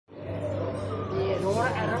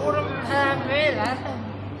Ora vela.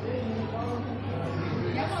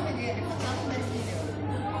 Andiamo a vedere, facciamo del video.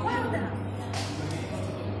 Guarda!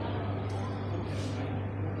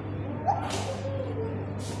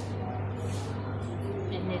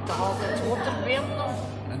 En niet altijd waterbeelden.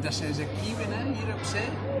 En dat zijn ze kieuwen, hè, hier opzij.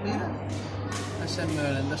 Ja. Dat zijn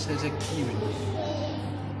muilen, dat zijn ze kieuwen.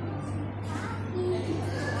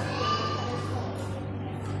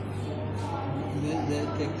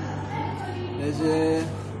 Kijk. Deze...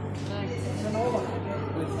 Zijn oorlog.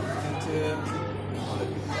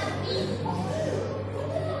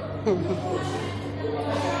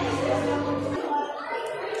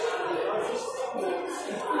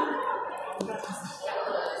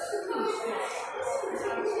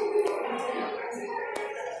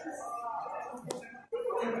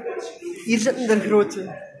 Hier zitten de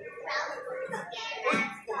grote.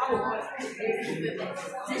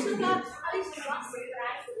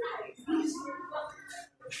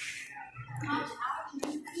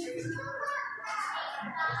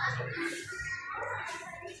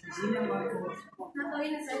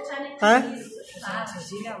 Hè?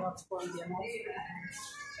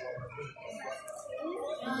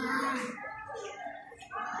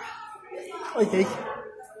 Oh, kijk.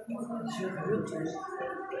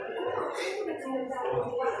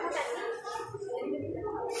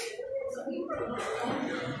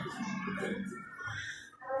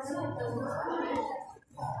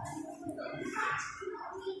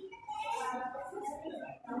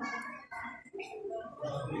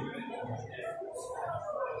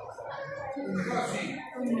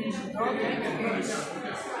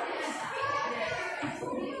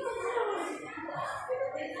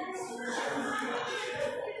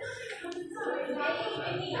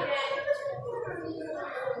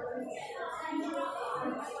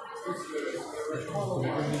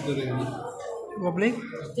 Wat bleek?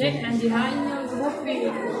 Kijk, en die haaien gewoon weer.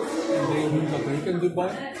 Je moet dat ook in Dubai.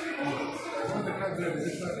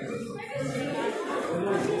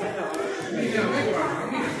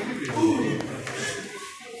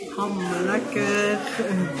 Ham, lekker.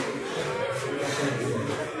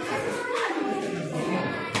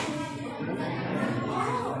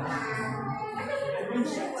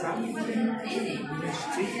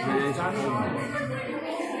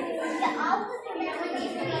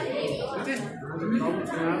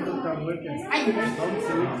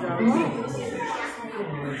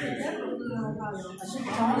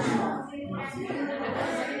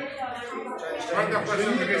 Guarda qua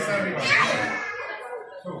sotto che sta arrivando.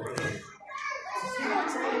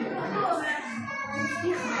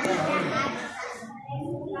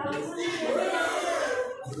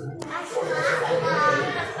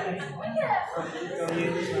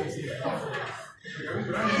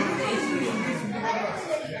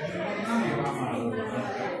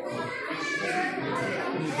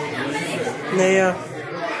 Nee, ja.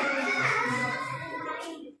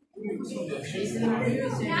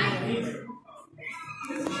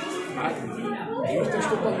 Heeft er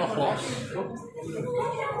toch nog glas?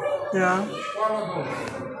 Ja.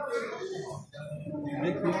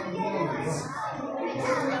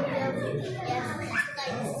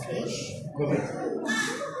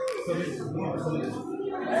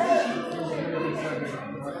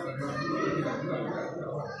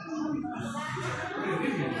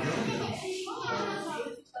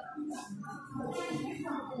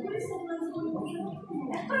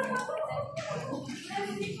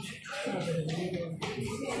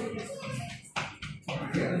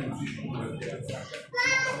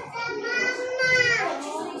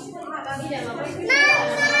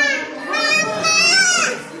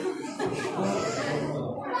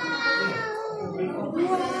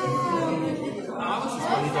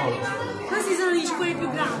 Questi sono gli squali più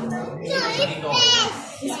grandi. No, i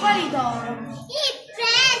pesci! Gli squali d'oro. I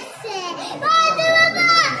pesci! Guarda,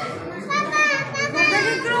 papà! Papà! Guarda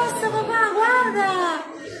che grossa, papà, guarda!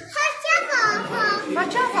 Faccia foto!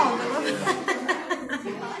 Faccia la foto,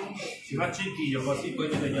 Ci faccio il video così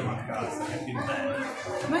poi ci vediamo a casa, che è più bello.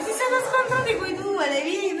 Ma si sono scontrati quei due, le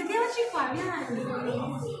vieni, mettiamoci qua, vieni.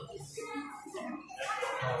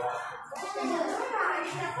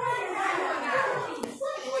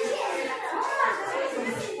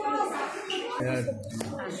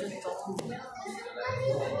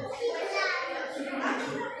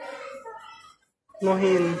 Nog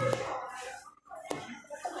één.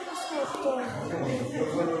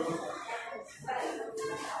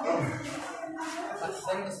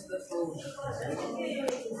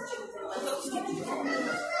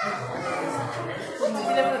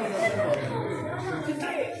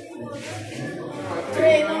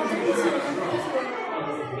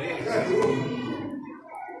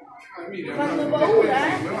 Van de boven,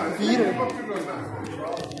 hè? Dieren.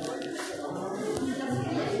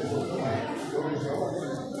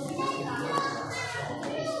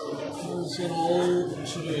 Dat zijn heel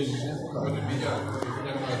serieus, hè?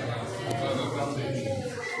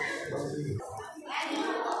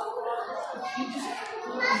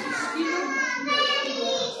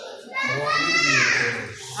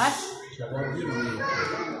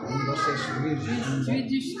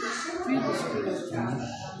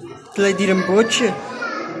 Het lijkt hier een bootje.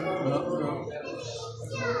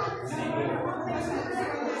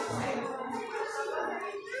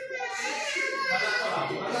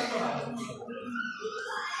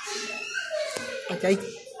 Kijk.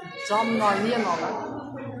 Het is allemaal nog helemaal, hè?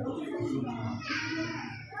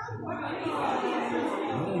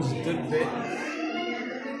 Dat is erbij.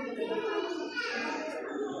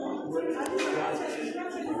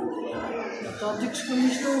 Dat dukje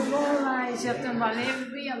moest overal, hij zet hem wel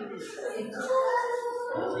even bij.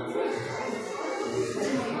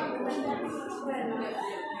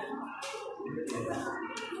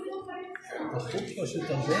 Dat is goed, als je het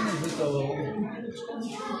dan zijn, dan zit dat wel.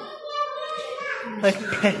 Hij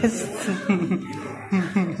pest.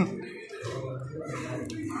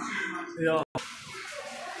 Ja.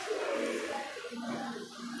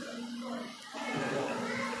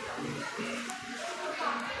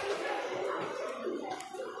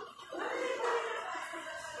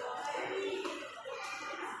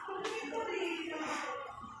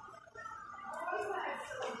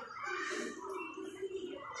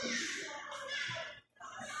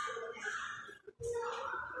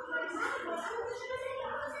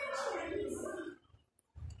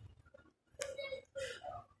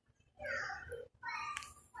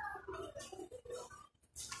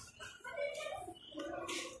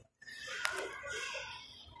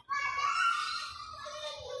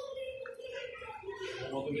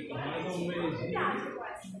 Wat de witte haar dan weer zien.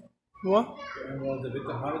 Wat? En wat de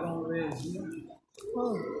witte haar dan weer zien.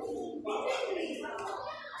 Oh.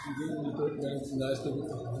 Die dingen die ook mensen, daar is de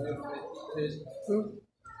witte haar.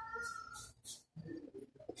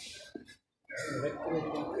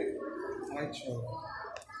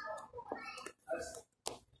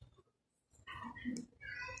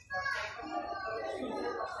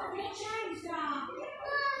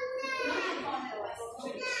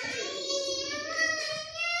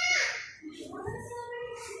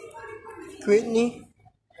 Ik weet niet.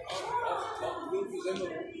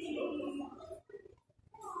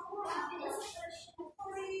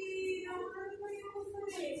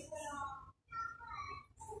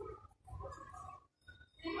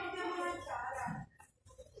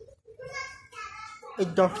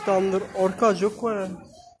 Ik dacht dat er orka's ook waren.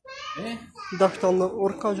 Ik dacht dat er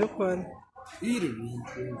orka's ook waren. Hier niet.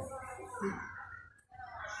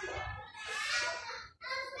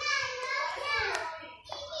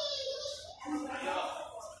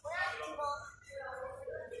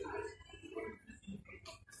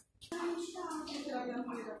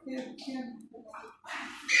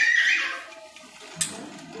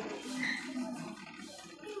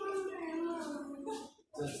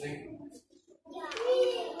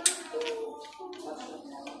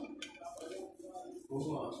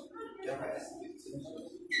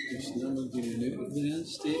 Dus dan moet je nu erin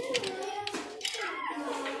steken.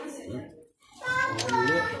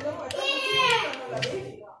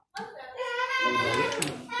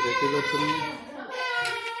 Trek je dat erin?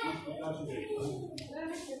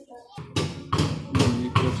 Nee,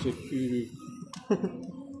 ik krijg ze puur.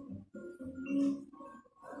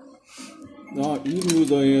 Nou, hier moet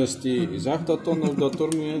dat je steken. Zag dat dan of dat er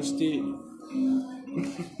moet je steken?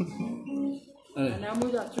 En dan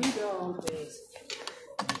moet dat terug aan wezen.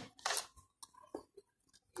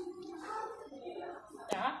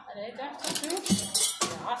 Ja, en hij dacht dat toe.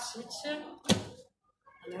 Ja, zit ze.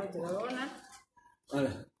 En nou draaien, hè.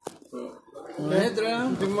 Allee. Nee,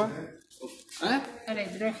 draaien. Doe maar. Hè? En hij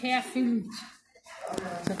draagt heel veel.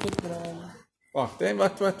 Zeg ik maar. Wacht, hè.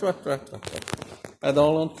 Wacht. Heb je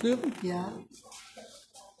al ontkleuren? Ja.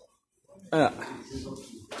 Ja.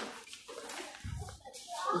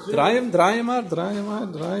 Draai maar.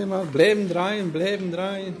 Blijven draaien. Blijven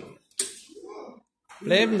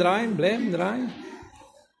draaien.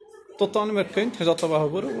 Tot dan niet meer kunt, je zal dat wel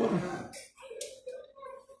geworden worden.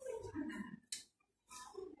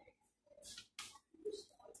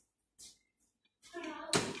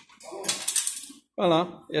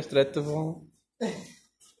 Voilà, eerst red te vallen.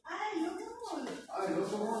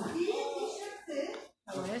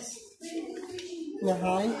 Wat is? Een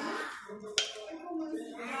haai.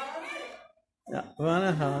 Ja, wat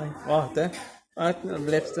een haai. Wacht, hè. Wacht, dan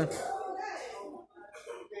blijft ze.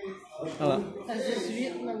 Voilà. En ze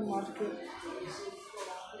zweet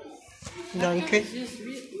Danke.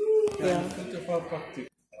 Ja.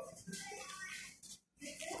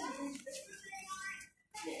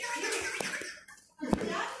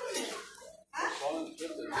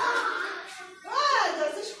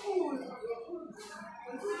 Das ist cool.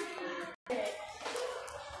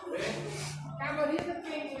 Favorite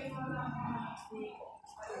pinguin.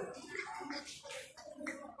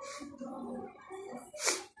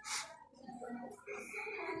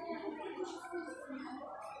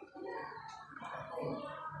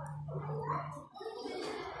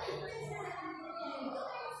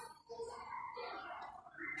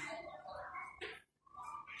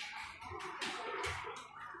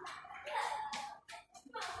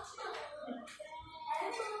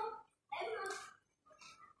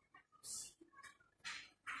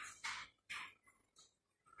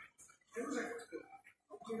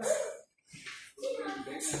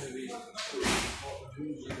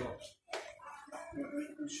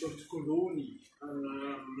 Een soort kolonie.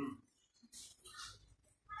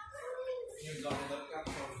 Je dan dat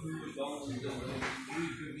kan van vroeger dan de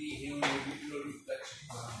groeibeweging die de reflectie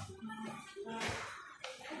maken.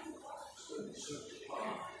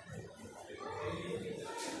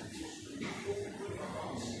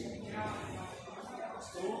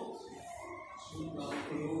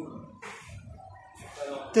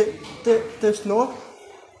 Dus nog?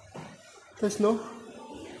 Dus nog?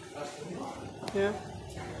 Ja.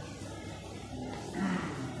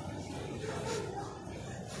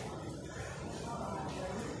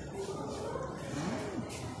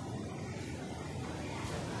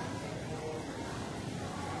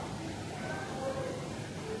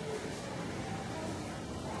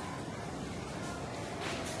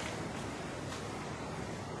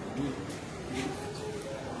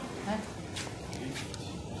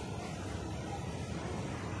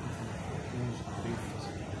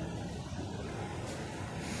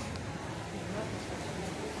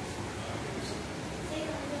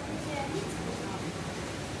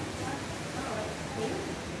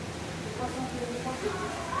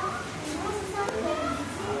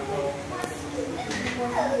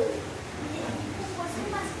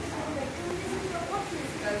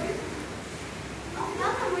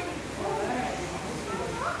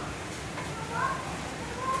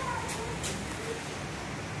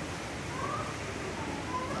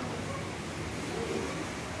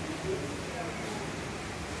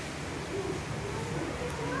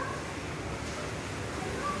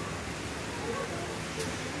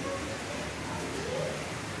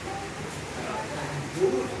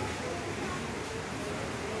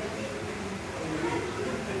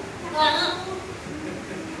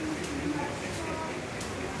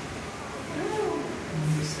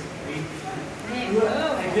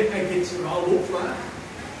 Hij geeft ze wel op, hè?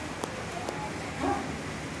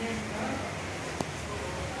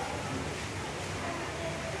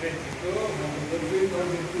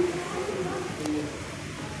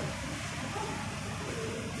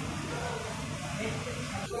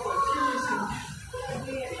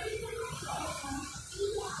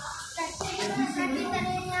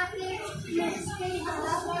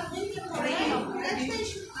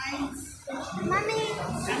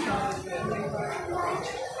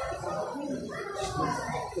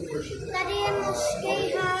 Tadi yang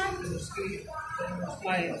moskee gaan.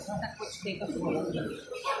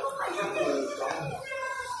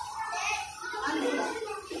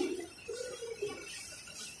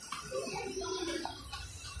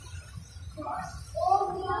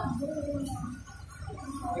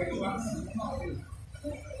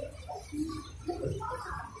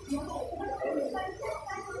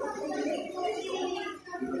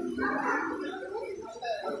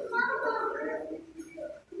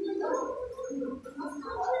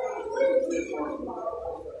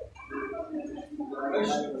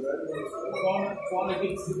 Vorne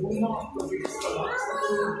gibt es die Hummer, da gibt es die Lachs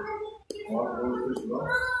dazu.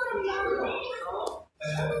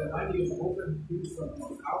 Einige Proben gibt es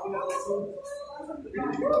von Kaffee dazu.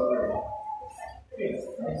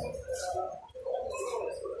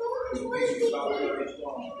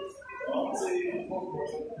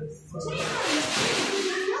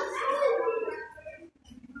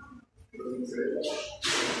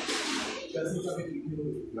 Das ist damit die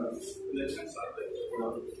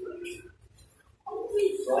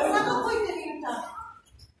Essa não foi 30.